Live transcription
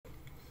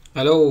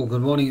Hello,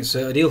 good morning. It's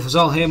Adil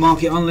Fazal here,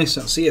 market analyst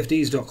at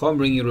CFDs.com,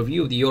 bringing you a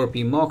review of the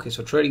European markets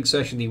for trading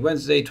session the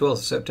Wednesday, 12th of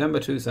September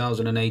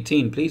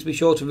 2018. Please be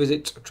sure to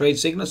visit Trade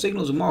Signals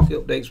and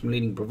market updates from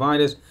leading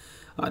providers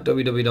at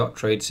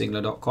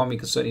www.tradesignal.com. You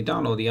can certainly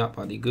download the app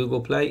at the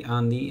Google Play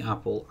and the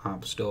Apple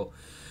App Store.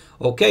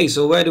 Okay,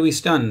 so where do we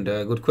stand?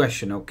 Good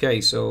question.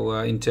 Okay, so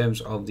in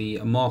terms of the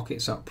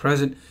markets at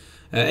present,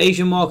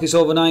 Asian markets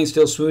overnight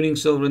still swooning,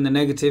 silver in the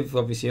negative.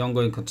 Obviously,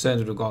 ongoing concerns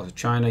with regard to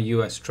China,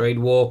 US trade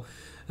war.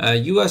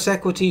 US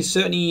equities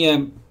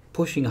certainly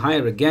pushing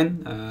higher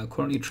again,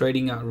 currently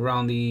trading at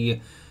around the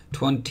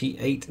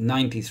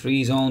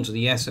 28.93 zone. So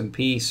the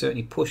S&P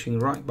certainly pushing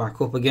right back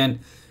up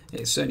again.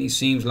 It certainly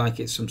seems like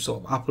it's some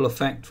sort of Apple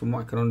effect from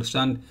what I can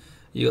understand.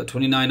 You got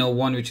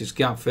 29.01, which is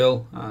gap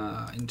fill.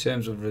 In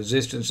terms of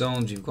resistance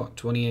zones, you've got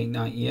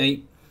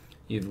 28.98,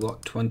 you've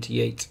got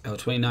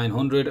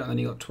 2900, and then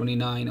you got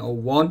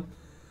 29.01.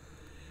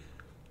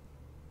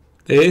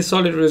 There is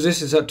solid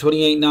resistance at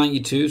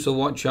 28.92, so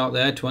watch out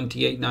there.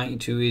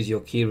 28.92 is your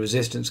key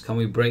resistance. Can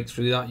we break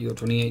through that? You got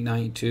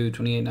 28.92,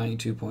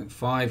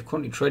 28.92.5.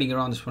 Currently trading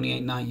around the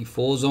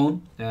 28.94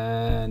 zone.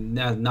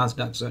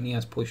 Nasdaq certainly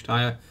has pushed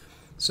higher.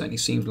 Certainly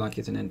seems like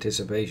it's an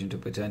anticipation to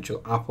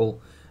potential Apple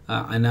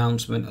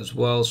announcement as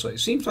well. So it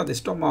seems like the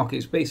stock market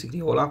is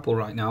basically all Apple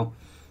right now,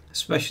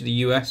 especially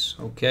the US.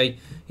 Okay,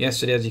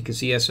 yesterday, as you can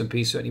see,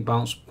 S&P certainly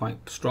bounced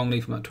quite strongly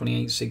from that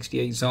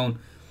 28.68 zone,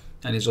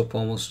 and is up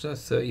almost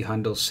 30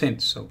 handles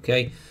since.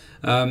 Okay,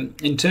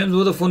 in terms of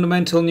other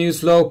fundamental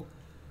news flow,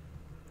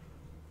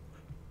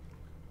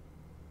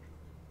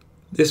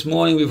 this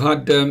morning we've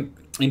had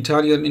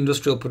Italian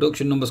industrial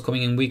production numbers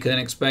coming in weaker than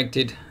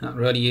expected. That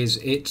really is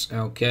it.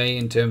 Okay,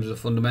 in terms of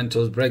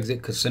fundamentals,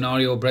 Brexit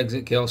scenario,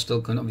 Brexit chaos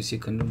still obviously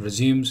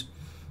resumes.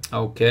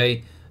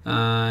 Okay,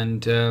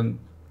 and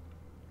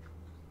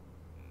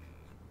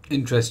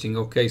interesting.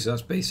 Okay, so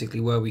that's basically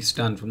where we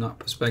stand from that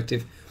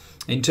perspective.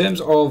 In terms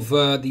of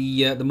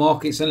the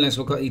markets, then let's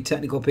look at the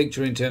technical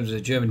picture in terms of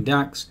the German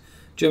DAX.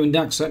 German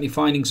DAX certainly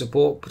finding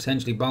support,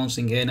 potentially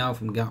bouncing here now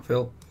from gap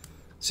fill.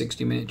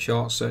 60-minute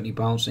chart certainly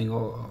bouncing,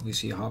 or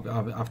obviously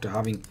after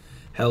having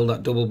held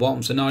that double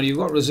bottom scenario. You've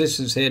got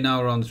resistance here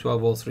now around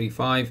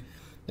 12.035.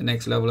 The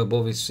next level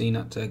above is seen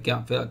at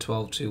gap fill at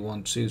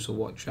 12.212, so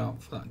watch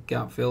out for that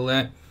gap fill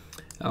there.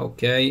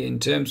 Okay, in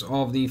terms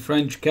of the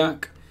French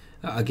CAC,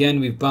 again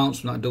we've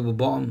bounced from that double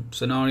bottom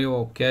scenario.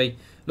 Okay,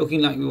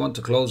 looking like we want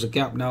to close the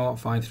gap now at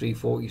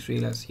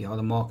 53.43. Let's see how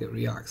the market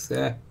reacts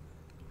there.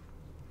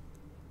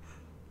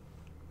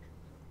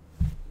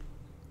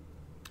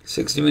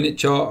 60-minute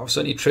chart,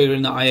 certainly trading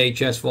in the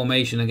IHS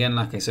formation. Again,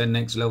 like I said,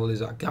 next level is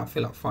that gap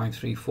fill at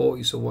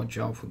 53.40, so watch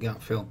out for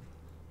gap fill.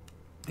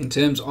 In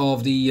terms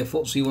of the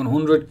FTSE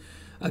 100,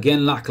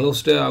 again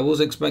lackluster. I was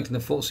expecting the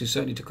FTSE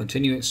certainly to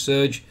continue its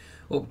surge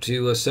up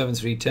to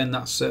 7310.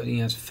 That certainly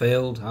has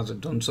failed,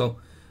 hasn't done so.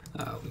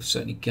 We've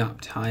certainly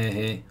gapped higher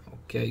here.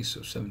 Okay,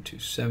 so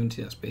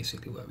 7270, that's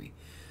basically where we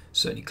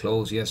certainly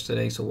closed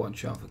yesterday, so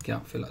watch out for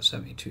gap fill at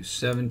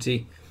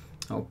 7270.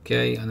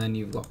 Okay, and then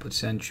you've got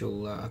potential,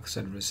 like I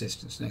said,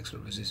 resistance, next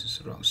resistance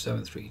around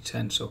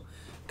 7310. So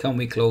can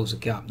we close the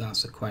gap?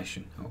 That's the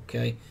question.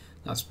 Okay,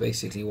 that's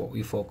basically what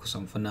we focus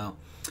on for now.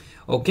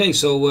 Okay,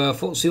 so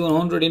FTSE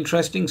 100,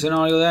 interesting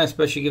scenario there,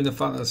 especially given the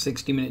fact that the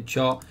 60-minute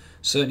chart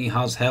certainly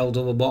has held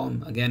over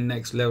bottom. Again,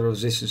 next level of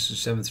resistance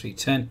is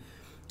 7310.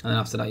 And then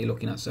after that, you're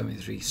looking at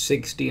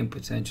 73.60 and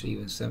potentially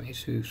even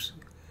 72.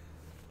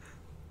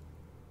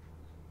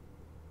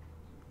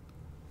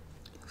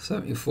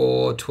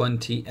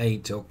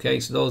 74.28. Okay,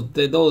 so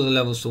those are the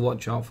levels to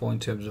watch out for in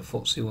terms of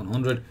FTSE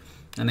 100.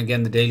 And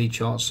again, the daily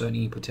chart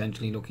certainly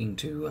potentially looking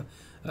to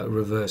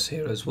reverse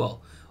here as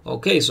well.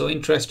 Okay, so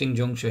interesting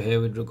juncture here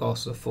with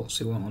regards to the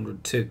FTSE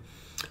 100 too.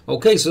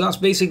 Okay, so that's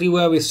basically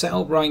where we're set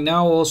up right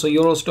now. Also,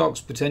 Euro stocks,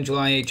 potential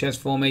IHS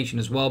formation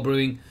as well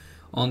brewing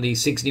on the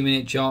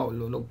 60-minute chart.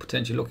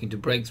 Potentially looking to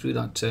break through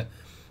that.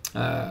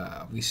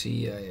 We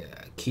see a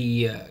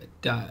key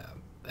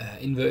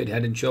inverted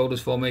head and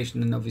shoulders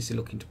formation, and obviously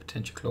looking to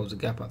potentially close the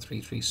gap at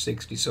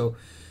 3360. So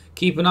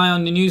keep an eye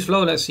on the news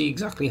flow. Let's see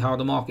exactly how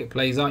the market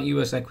plays out.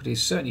 US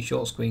equities certainly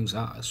short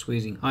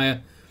squeezing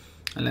higher,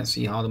 and let's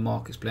see how the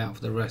markets play out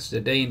for the rest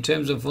of the day. In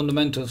terms of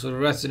fundamentals for the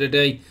rest of the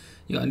day,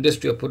 you got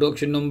industrial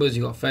production numbers,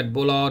 you got Fed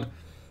Bullard.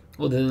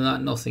 Other than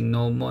that, nothing,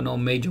 no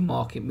major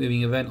market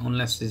moving event,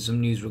 unless there's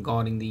some news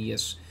regarding the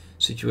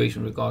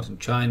situation regarding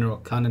China or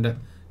Canada.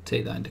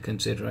 Take that into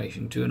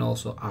consideration too, and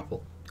also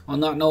Apple. On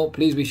that note,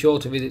 please be sure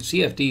to visit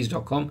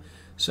CFDs.com.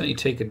 Certainly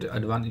take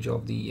advantage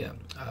of the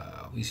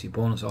obviously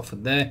bonus offer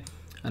there,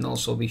 and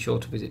also be sure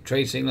to visit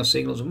Trade Signals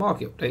and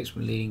market updates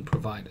from leading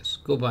providers.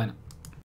 Goodbye now.